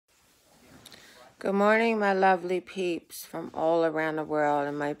Good morning, my lovely peeps from all around the world.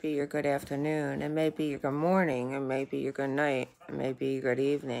 It might be your good afternoon. It may be your good morning. It may be your good night. It may be your good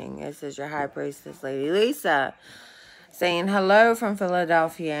evening. This is your High Priestess, Lady Lisa, saying hello from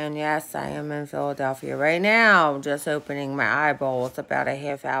Philadelphia. And yes, I am in Philadelphia right now, just opening my eyeballs about a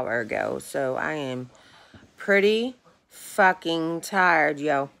half hour ago. So I am pretty fucking tired,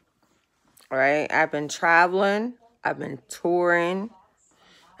 yo. All right? I've been traveling. I've been touring.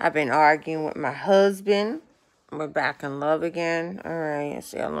 I've been arguing with my husband. We're back in love again. All right, let's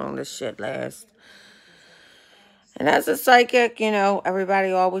see how long this shit lasts. And as a psychic, you know,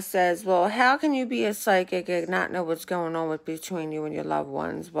 everybody always says, well, how can you be a psychic and not know what's going on between you and your loved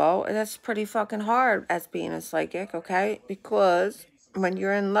ones? Well, that's pretty fucking hard as being a psychic, okay? Because when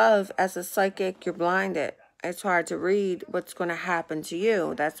you're in love as a psychic, you're blinded. It's hard to read what's going to happen to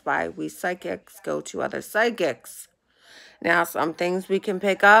you. That's why we psychics go to other psychics. Now, some things we can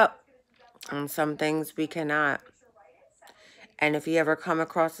pick up and some things we cannot. And if you ever come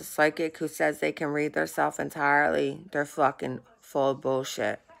across a psychic who says they can read themselves entirely, they're fucking full of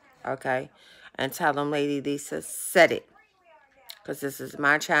bullshit, okay? And tell them Lady Lisa said it. Because this is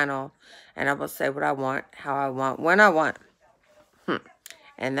my channel, and I will say what I want, how I want, when I want.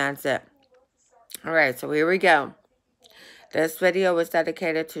 And that's it. All right, so here we go. This video was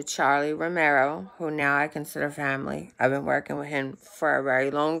dedicated to Charlie Romero, who now I consider family. I've been working with him for a very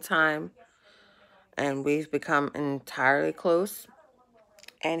long time, and we've become entirely close.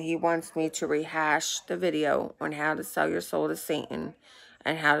 And he wants me to rehash the video on how to sell your soul to Satan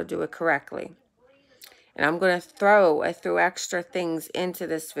and how to do it correctly. And I'm going to throw extra things into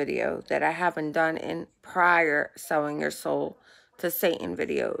this video that I haven't done in prior selling your soul to Satan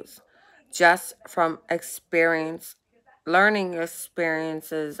videos. Just from experience, learning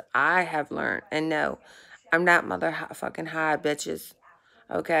experiences I have learned. And no, I'm not mother fucking high, bitches.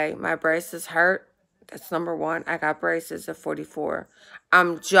 Okay, my braces hurt. That's number one. I got braces at 44.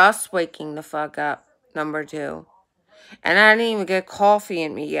 I'm just waking the fuck up. Number two. And I didn't even get coffee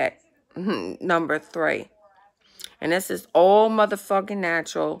in me yet. Number three. And this is all motherfucking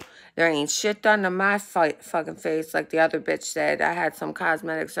natural. There ain't shit done to my fucking face like the other bitch said. I had some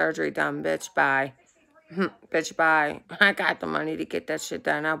cosmetic surgery done. Bitch, bye. Bitch, bye. I got the money to get that shit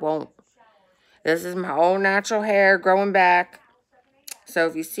done. I won't. This is my own natural hair growing back. So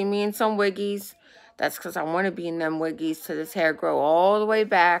if you see me in some wiggies, that's because I want to be in them wiggies till this hair grow all the way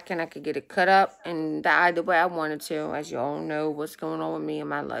back and I could get it cut up and dyed the way I wanted to. As you all know what's going on with me in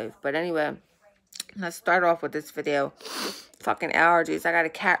my life. But anyway, let's start off with this video. Fucking allergies. I got a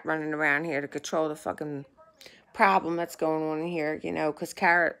cat running around here to control the fucking problem that's going on in here, you know, because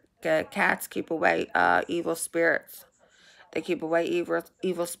cats keep away evil spirits. They keep away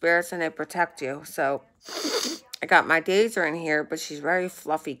evil spirits and they protect you. So I got my Dazer in here, but she's very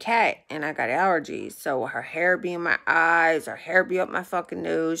fluffy cat, and I got allergies. So her hair be in my eyes, her hair be up my fucking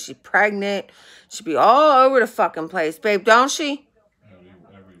nose. She's pregnant. She be all over the fucking place, babe, don't she?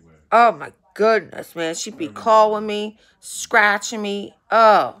 Everywhere. Oh my goodness, man. She be calling me, scratching me.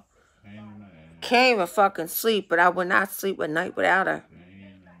 Oh, can't even fucking sleep, but I would not sleep at night without her.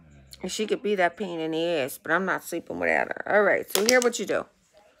 And she could be that pain in the ass, but I'm not sleeping without her. All right, so here's what you do.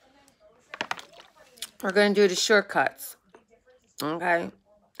 We're going to do the shortcuts, okay?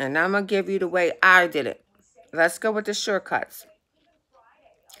 And I'm going to give you the way I did it. Let's go with the shortcuts.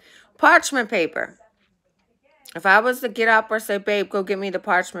 Parchment paper. If I was to get up or say, babe, go get me the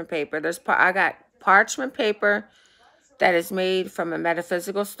parchment paper. I got parchment paper that is made from a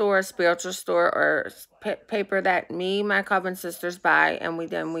metaphysical store, a spiritual store, or paper that me, my coven sisters buy, and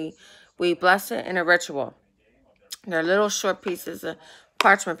we bless it in a ritual. They're little short pieces of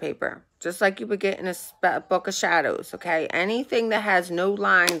parchment paper, just like you would get in a book of shadows, okay? Anything that has no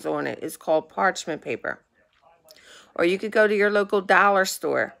lines on it is called parchment paper. Or you could go to your local dollar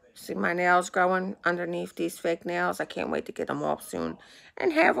store. See my nails growing underneath these fake nails? I can't wait to get them off soon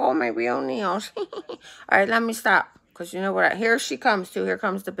and have all my real nails. All right, let me stop. Because you know what? Here she comes, too. Here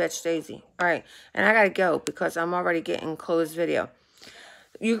comes the bitch, Daisy. All right, and I got to go because I'm already getting closed video.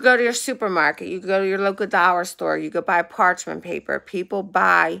 You go to your supermarket. You go to your local dollar store. You go buy parchment paper. People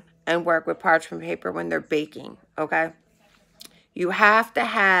buy and work with parchment paper when they're baking, okay? You have to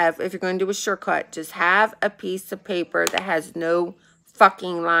have, if you're going to do a shortcut, just have a piece of paper that has no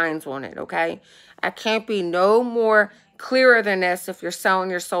fucking lines on it, okay? I can't be no more clearer than this if you're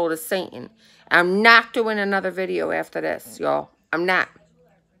selling your soul to Satan. I'm not doing another video after this, y'all. I'm not.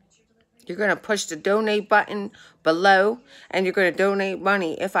 You're going to push the donate button below, and you're going to donate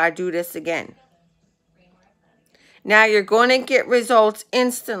money if I do this again. Now, you're going to get results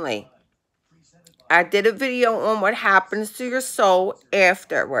instantly. I did a video on what happens to your soul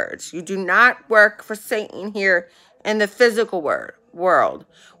afterwards. You do not work for Satan here in the physical world.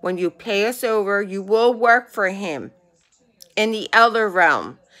 When you pass over, you will work for him in the elder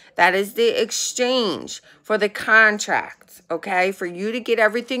realm. That is the exchange for the contract, okay? For you to get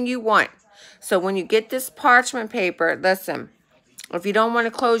everything you want. So when you get this parchment paper, listen, if you don't want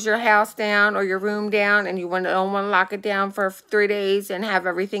to close your house down or your room down and you don't want to lock it down for 3 days and have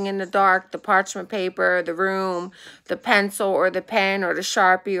everything in the dark, the parchment paper, the room, the pencil or the pen or the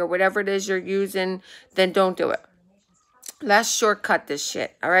Sharpie or whatever it is you're using, then don't do it. Let's shortcut this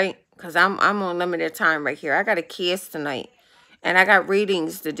shit, all right? Because I'm on limited time right here. I got a cast tonight. And I got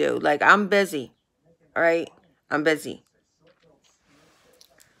readings to do. Like, I'm busy. All right? I'm busy.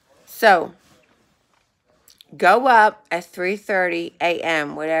 So, go up at 3:30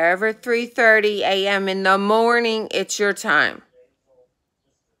 a.m. Whatever 3:30 a.m. in the morning, it's your time.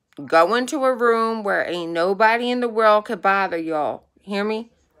 Go into a room where ain't nobody in the world could bother y'all. Hear me?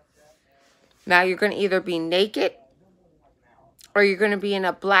 Now, you're going to either be naked or you're going to be in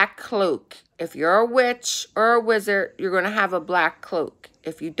a black cloak. If you're a witch or a wizard, you're going to have a black cloak.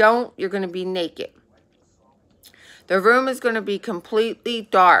 If you don't, you're going to be naked. The room is going to be completely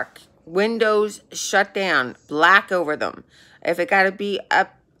dark. Windows shut down. Black over them. If it got to be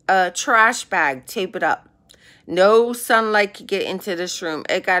a trash bag, tape it up. No sunlight can get into this room.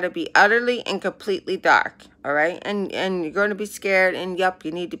 It got to be utterly and completely dark. All right? And you're going to be scared. And yup,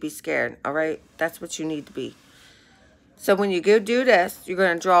 you need to be scared. All right? That's what you need to be. So when you go do this, you're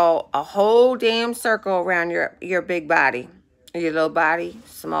going to draw a whole damn circle around your big body. Your little body,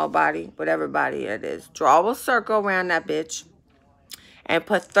 small body, whatever body it is. Draw a circle around that bitch. And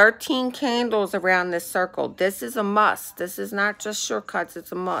put 13 candles around this circle. This is a must. This is not just shortcuts.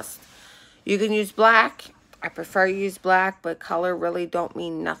 It's a must. You can use black. I prefer you use black, but color really don't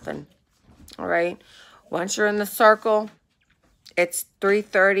mean nothing. All right? Once you're in the circle, it's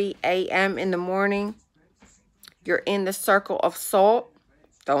 3:30 a.m. in the morning. You're in the circle of salt.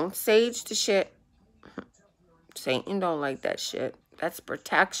 Don't sage the shit. Satan don't like that shit. That's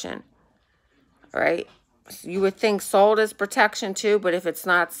protection. All right? You would think salt is protection too, but if it's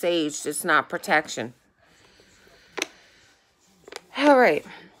not saged, it's not protection. All right.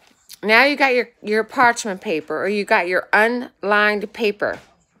 Now you got your parchment paper or you got your unlined paper.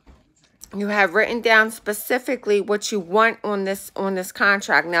 You have written down specifically what you want on this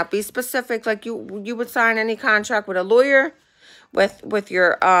contract. Now, be specific like you would sign any contract with a lawyer, with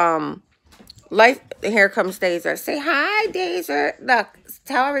your life. Here comes Dazer. Say hi, Dazer. Look,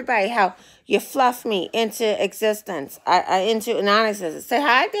 tell everybody how you fluff me into existence, into non-existence. Say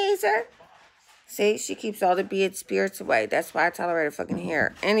hi, Dazer. See, she keeps all the bad spirits away. That's why I tell her to fucking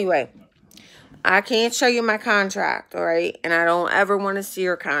hear. Anyway. I can't show you my contract, all right? And I don't ever want to see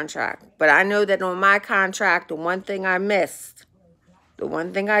your contract. But I know that on my contract, the one thing I missed, the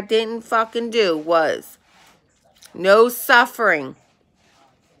one thing I didn't fucking do was no suffering.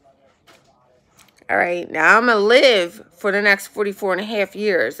 All right? Now, I'm going to live for the next 44 and a half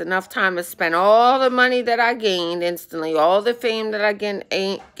years. Enough time to spend all the money that I gained instantly, all the fame that I gained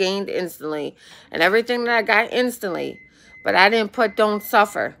instantly, and everything that I got instantly. But I didn't put don't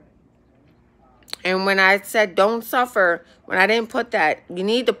suffer. And when I said don't suffer, when I didn't put that, you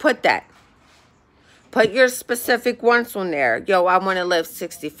need to put that. Put your specific wants on there. Yo, I want to live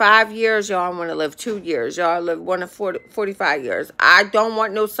 65 years. Yo, I want to live 2 years. Yo, I want to 45 years. I don't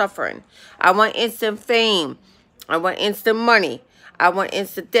want no suffering. I want instant fame. I want instant money. I want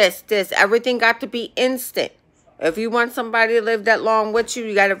instant this. Everything got to be instant. If you want somebody to live that long with you,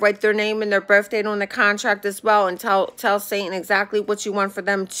 you got to write their name and their birth date on the contract as well and tell Satan exactly what you want for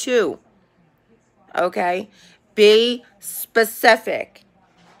them too. Okay? Be specific.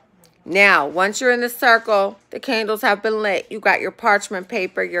 Now, once you're in the circle, the candles have been lit. You got your parchment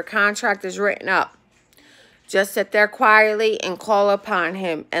paper. Your contract is written up. Just sit there quietly and call upon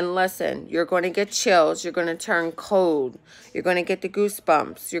him and listen. You're going to get chills. You're going to turn cold. You're going to get the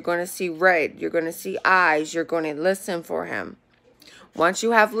goosebumps. You're going to see red. You're going to see eyes. You're going to listen for him. Once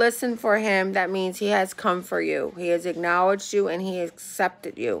you have listened for him, that means he has come for you. He has acknowledged you and he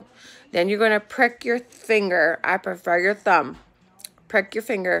accepted you. Then you're going to prick your finger. I prefer your thumb. Prick your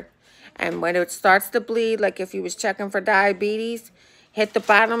finger. And when it starts to bleed, like if you was checking for diabetes, hit the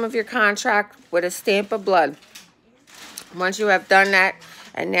bottom of your contract with a stamp of blood. Once you have done that,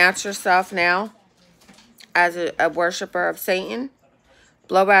 announce yourself now as a worshiper of Satan.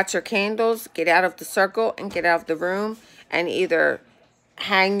 Blow out your candles, get out of the circle, and get out of the room. And either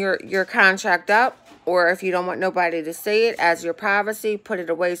hang your contract up, or if you don't want nobody to see it as your privacy, put it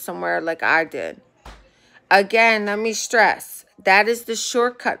away somewhere like I did. Again, let me stress, that is the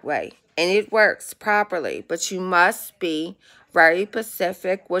shortcut way. and it works properly, but you must be very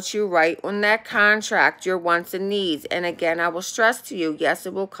specific what you write on that contract, your wants and needs. And again, I will stress to you, yes,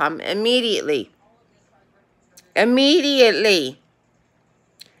 it will come immediately. Immediately.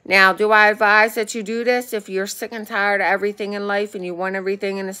 Now, do I advise that you do this if you're sick and tired of everything in life and you want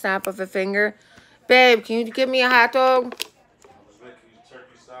everything in the snap of a finger? Babe, can you give me a hot dog?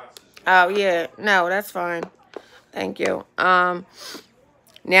 Oh, yeah. No, that's fine. Thank you.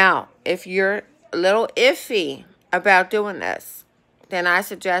 Now, if you're a little iffy about doing this, then I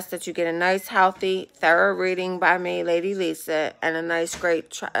suggest that you get a nice, healthy, thorough reading by me, Lady Lisa, and a nice,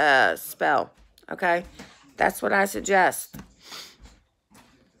 great spell. Okay? That's what I suggest.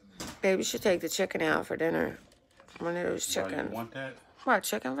 Baby, you should take the chicken out for dinner. One of those chickens. You want that? What,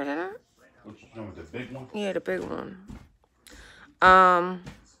 chicken for dinner? Which one, the big one? Yeah, the big one. Oh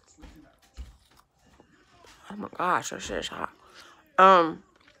my gosh, that shit is hot.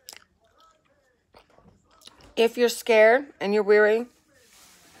 If you're scared and you're weary,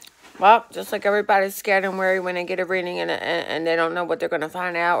 well, just like everybody's scared and weary when they get a reading and they don't know what they're going to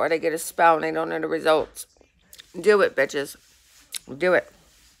find out, or they get a spell and they don't know the results. Do it, bitches. Do it.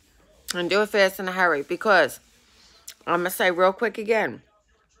 And do it fast in a hurry, because I'm going to say real quick again,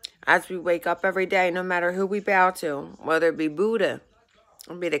 as we wake up every day, no matter who we bow to, whether it be Buddha,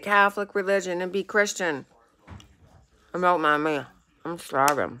 it be the Catholic religion, it be Christian. Don't mind me. I'm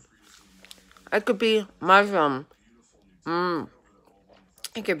starving. It could be Muslim.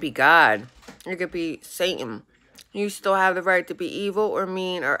 It could be God. It could be Satan. You still have the right to be evil or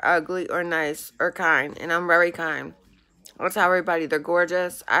mean or ugly or nice or kind. And I'm very kind. I tell everybody they're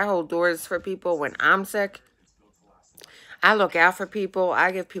gorgeous. I hold doors for people when I'm sick. I look out for people.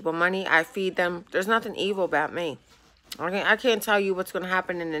 I give people money. I feed them. There's nothing evil about me. I can't tell you what's going to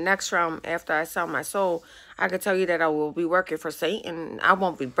happen in the next realm after I sell my soul. I can tell you that I will be working for Satan. I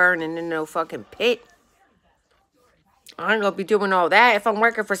won't be burning in no fucking pit. I ain't going to be doing all that. If I'm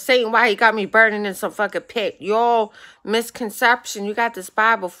working for Satan, why he got me burning in some fucking pit? Y'all, misconception. You got this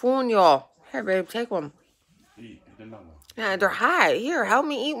Bible fooling y'all. Here, babe, take one. Yeah, they're high. Here, help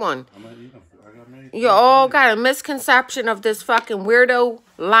me eat one. I'm going to eat them. You all got a misconception of this fucking weirdo,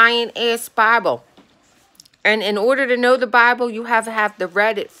 lying-ass Bible. And in order to know the Bible, you have to have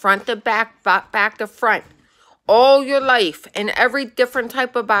read it front to back, back to front. All your life, in every different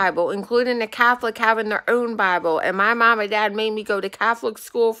type of Bible, including the Catholic having their own Bible. And my mom and dad made me go to Catholic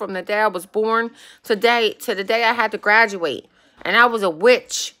school from the day I was born to the day I had to graduate. And I was a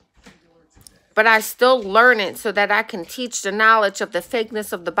witch. But I still learn it so that I can teach the knowledge of the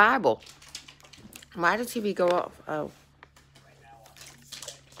fakeness of the Bible. Why did TV go off? Oh.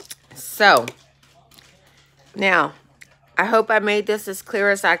 So, now, I hope I made this as clear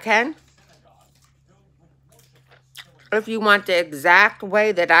as I can. If you want the exact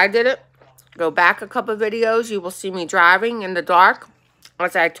way that I did it, go back a couple videos. You will see me driving in the dark.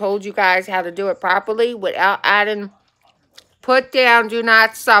 As I told you guys how to do it properly without adding, put down, do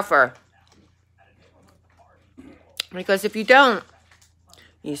not suffer. Because if you don't,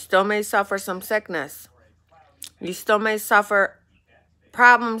 you still may suffer some sickness. You still may suffer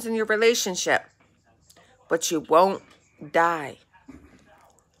problems in your relationship. But you won't die.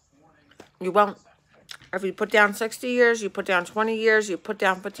 You won't. If you put down 60 years, you put down 20 years, you put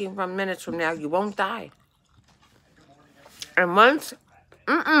down 15 minutes from now, you won't die. And once,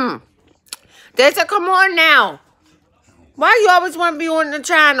 There's a, come on now. Why you always want to be on the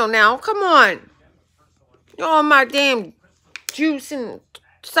channel now? Come on. You're all my damn juice and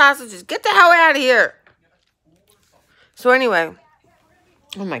sausages. Get the hell out of here. So anyway.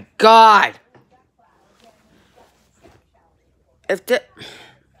 Oh my God.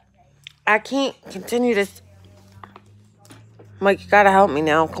 I can't continue this. Mike, you gotta help me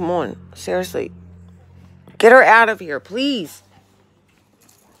now. Come on. Seriously. Get her out of here, please.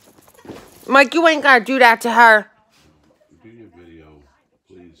 Mike, you ain't gotta do that to her. Do your video,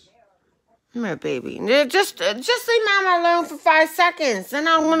 please. Come here, baby. Just leave Mama alone for 5 seconds. And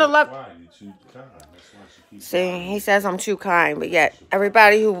I'm gonna let... See, he says I'm too kind, but yet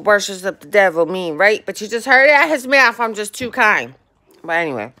everybody who worships up the devil mean, right? But you just heard it out his mouth, I'm just too kind. But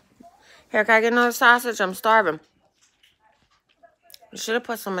anyway. Here, can I get another sausage? I'm starving. You should have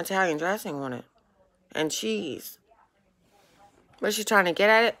put some Italian dressing on it. And cheese. Was she trying to get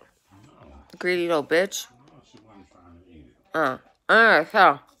at it? Greedy little bitch.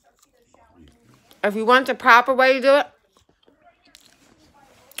 So. If you want the proper way to do it,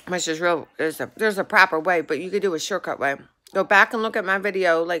 which is real, there's a proper way, but you could do a shortcut way. Go back and look at my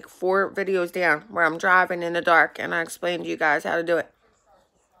video, like 4 videos down, where I'm driving in the dark, and I explained to you guys how to do it.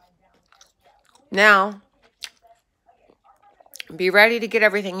 Now, Be ready to get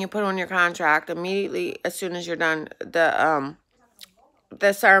everything you put on your contract immediately as soon as you're done the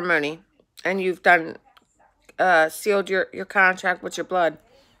ceremony and you've done sealed your contract with your blood.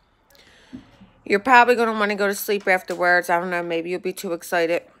 You're probably going to want to go to sleep afterwards. I don't know, maybe you'll be too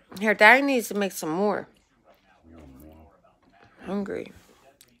excited. Here, Daddy needs to make some more. Hungry.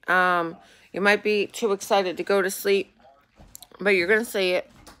 You might be too excited to go to sleep, but you're going to see it.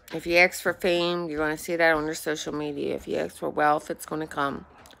 If you ask for fame, you're going to see that on your social media. If you ask for wealth, it's going to come.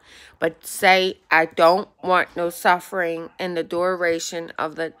 But say, I don't want no suffering in the duration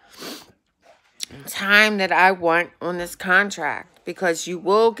of the time that I want on this contract. Because you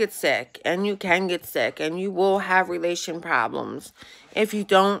will get sick, and you can get sick, and you will have relation problems if you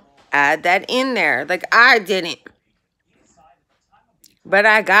don't add that in there. Like I didn't. But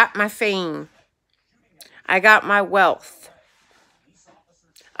I got my fame. I got my wealth.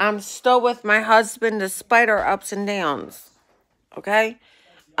 I'm still with my husband despite our ups and downs. Okay?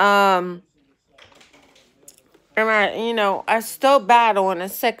 And I still battle in a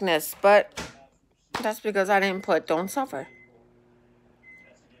sickness, but that's because I didn't put don't suffer.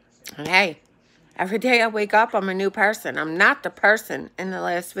 And hey, every day I wake up, I'm a new person. I'm not the person in the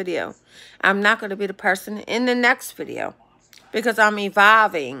last video. I'm not going to be the person in the next video because I'm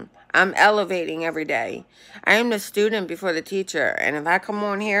evolving. I'm elevating every day. I am the student before the teacher. And if I come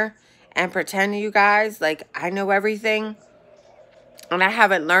on here and pretend to you guys like I know everything and I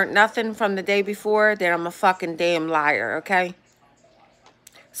haven't learned nothing from the day before, then I'm a fucking damn liar, okay?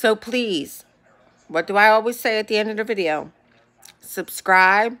 So please, what do I always say at the end of the video?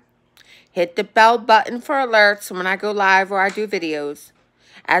 Subscribe. Hit the bell button for alerts when I go live or I do videos.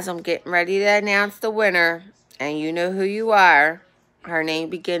 As I'm getting ready to announce the winner, and you know who you are. Her name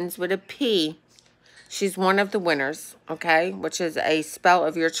begins with a P. She's one of the winners, okay? Which is a spell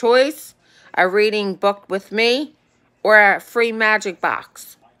of your choice, a reading booked with me, or a free magic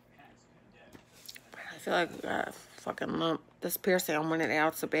box. I feel like I got a fucking lump. This piercing, I want it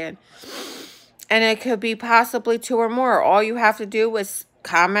out so bad. And it could be possibly 2 or more. All you have to do is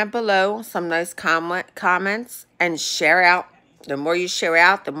comment below some nice comments and share out. The more you share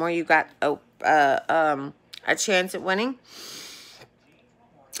out, the more you got a chance at winning.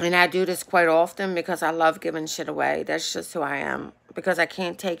 And I do this quite often because I love giving shit away. That's just who I am. Because I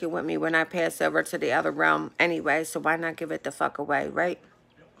can't take it with me when I pass over to the other realm anyway. So why not give it the fuck away, right?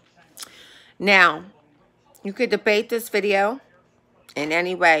 Now, you could debate this video in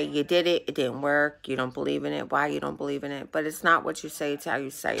any way. You did it. It didn't work. You don't believe in it. Why you don't believe in it. But it's not what you say. It's how you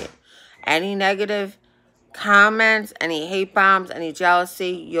say it. Any negative comments, any hate bombs, any jealousy,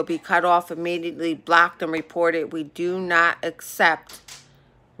 you'll be cut off immediately, blocked and reported. We do not accept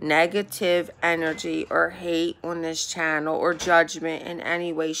negative energy or hate on this channel or judgment in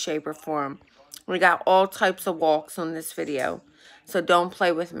any way, shape, or form. We got all types of walks on this video. So don't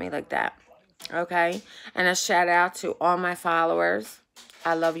play with me like that. Okay? And a shout out to all my followers.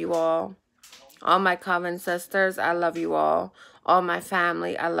 I love you all. All my coven sisters, I love you all. All my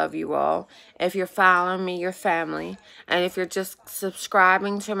family, I love you all. If you're following me, you're family. And if you're just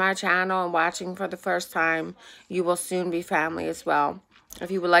subscribing to my channel and watching for the first time, you will soon be family as well. If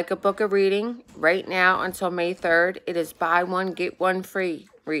you would like a book of reading, right now until May 3rd, it is buy one, get one free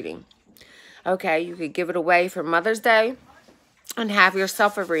reading. Okay, you could give it away for Mother's Day and have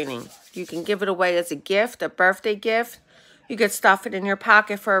yourself a reading. You can give it away as a gift, a birthday gift. You could stuff it in your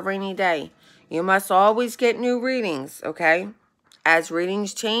pocket for a rainy day. You must always get new readings, okay? As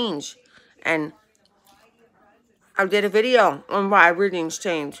readings change. And I did a video on why readings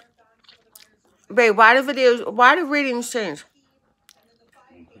change. Babe, why do readings change?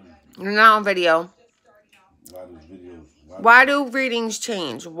 You're not on video. Why do readings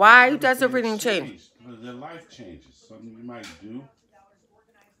change? Why does a reading change? Your life changes. Something you might do.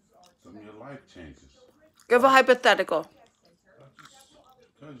 Something your life changes. Give a hypothetical.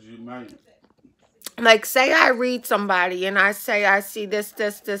 Because you might. Like, say I read somebody and I say I see this,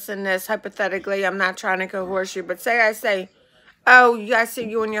 and this. Hypothetically, I'm not trying to coerce you, but say I say, oh, I see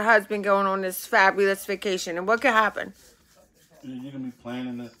you and your husband going on this fabulous vacation. And what could happen? You can be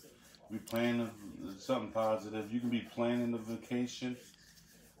planning something positive. You can be planning the vacation,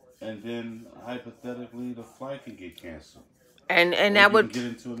 and then hypothetically the flight can get canceled. And or that would get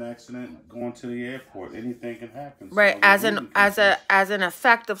into an accident going to the airport. Anything can happen. Right, So as an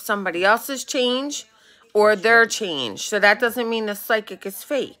effect of somebody else's change or their change. So that doesn't mean the psychic is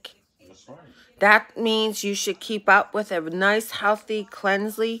fake. That's right. That means you should keep up with a nice, healthy,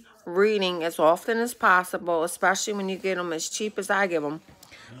 cleansely reading as often as possible, especially when you get them as cheap as I give them,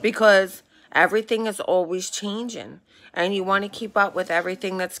 because everything is always changing, and you want to keep up with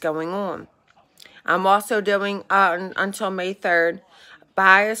everything that's going on. I'm also doing until May 3rd.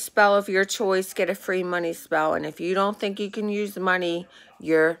 Buy a spell of your choice, get a free money spell. And if you don't think you can use money,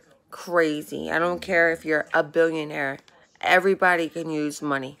 you're crazy. I don't care if you're a billionaire. Everybody can use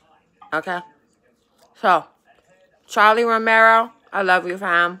money. Okay? So, Charlie Romero, I love you,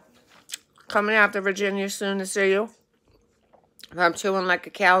 fam. Coming out to Virginia soon to see you. If I'm chewing like a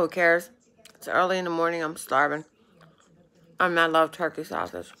cow, who cares? It's early in the morning. I'm starving. I love turkey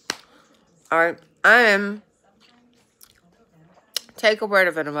sausage. Alright. Take a word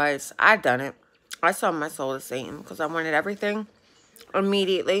of advice. I done it. I sold my soul to Satan because I wanted everything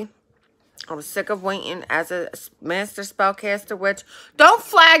immediately. I was sick of waiting as a master spellcaster witch. Don't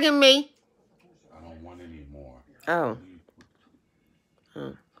flag at me. I don't want any more. Oh.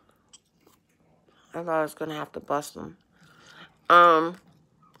 I thought I was going to have to bust him.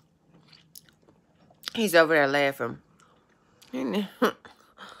 He's over there laughing.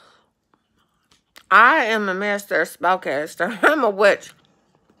 I am a master spellcaster. I'm a witch.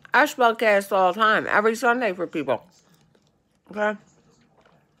 I spellcast all the time. Every Sunday for people. Okay?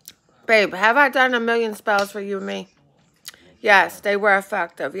 Babe, have I done 1,000,000 spells for you and me? Yes, they were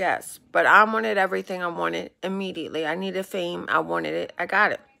effective, yes. But I wanted everything I wanted immediately. I needed fame. I wanted it. I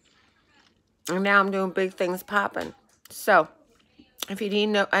got it. And now I'm doing big things popping. So, if you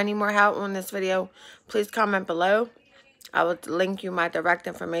need any more help on this video, please comment below. I will link you my direct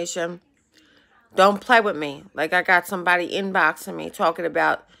information. Don't play with me. Like I got somebody inboxing me talking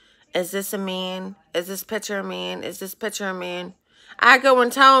about, is this a man? Is this picture a man? Is this picture a man? I go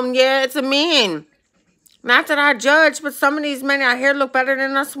and tell them, yeah, it's a man. Not that I judge, but some of these men out here look better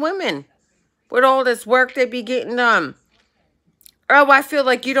than us women. With all this work they be getting done. Oh, I feel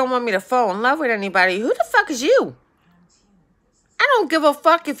like you don't want me to fall in love with anybody. Who the fuck is you? I don't give a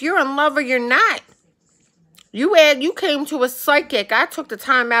fuck if you're in love or you're not. You came to a psychic. I took the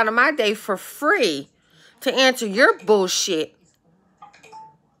time out of my day for free to answer your bullshit.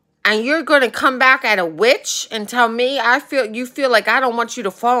 And you're going to come back at a witch and tell me you feel like I don't want you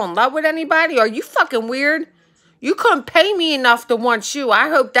to fall in love with anybody? Are you fucking weird? You couldn't pay me enough to want you. I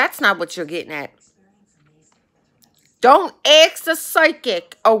hope that's not what you're getting at. Don't ask a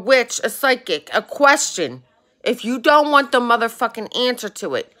psychic, a witch, a psychic, a question if you don't want the motherfucking answer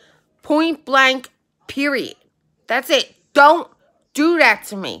to it. Point blank, period. That's it. Don't do that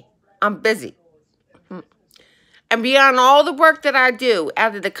to me. I'm busy. And beyond all the work that I do,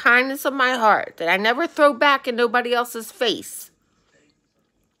 out of the kindness of my heart, that I never throw back in nobody else's face,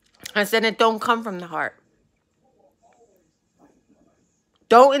 I said it don't come from the heart.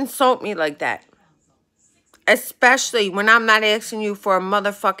 Don't insult me like that. Especially when I'm not asking you for a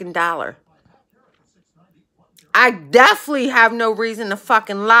motherfucking dollar. I definitely have no reason to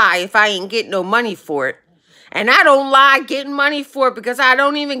fucking lie if I ain't getting no money for it. And I don't lie getting money for it because I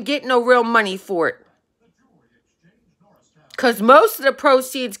don't even get no real money for it. Because most of the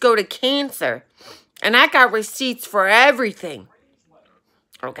proceeds go to cancer. And I got receipts for everything.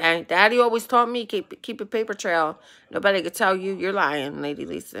 Okay? Daddy always taught me, keep a paper trail. Nobody could tell you you're lying, Lady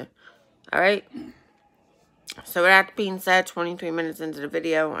Lisa. Alright? So with that being said, 23 minutes into the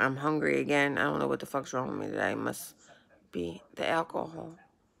video, I'm hungry again. I don't know what the fuck's wrong with me today. It must be the alcohol.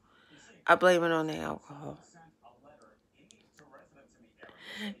 I blame it on the alcohol.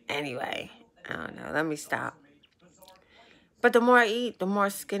 Anyway, I don't know. Let me stop. But the more I eat, the more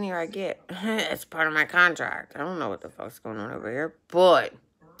skinnier I get. It's part of my contract. I don't know what the fuck's going on over here. But,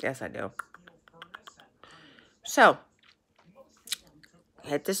 yes I do. So,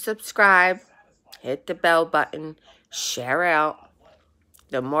 hit the subscribe. Hit the bell button. Share out.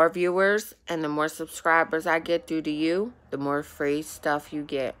 The more viewers and the more subscribers I get due to you, the more free stuff you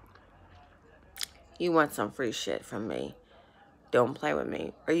get. You want some free shit from me. Don't play with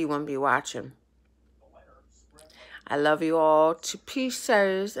me, or you won't be watching. I love you all to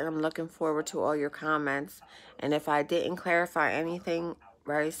pieces, and I'm looking forward to all your comments. And if I didn't clarify anything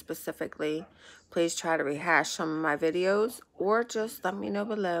very specifically, please try to rehash some of my videos, or just let me know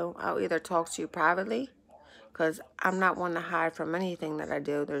below. I'll either talk to you privately, because I'm not one to hide from anything that I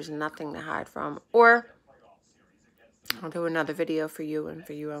do. There's nothing to hide from. Or I'll do another video for you and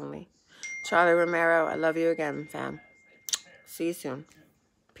for you only. Charlie Romero, I love you again, fam. See you soon.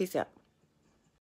 Peace out.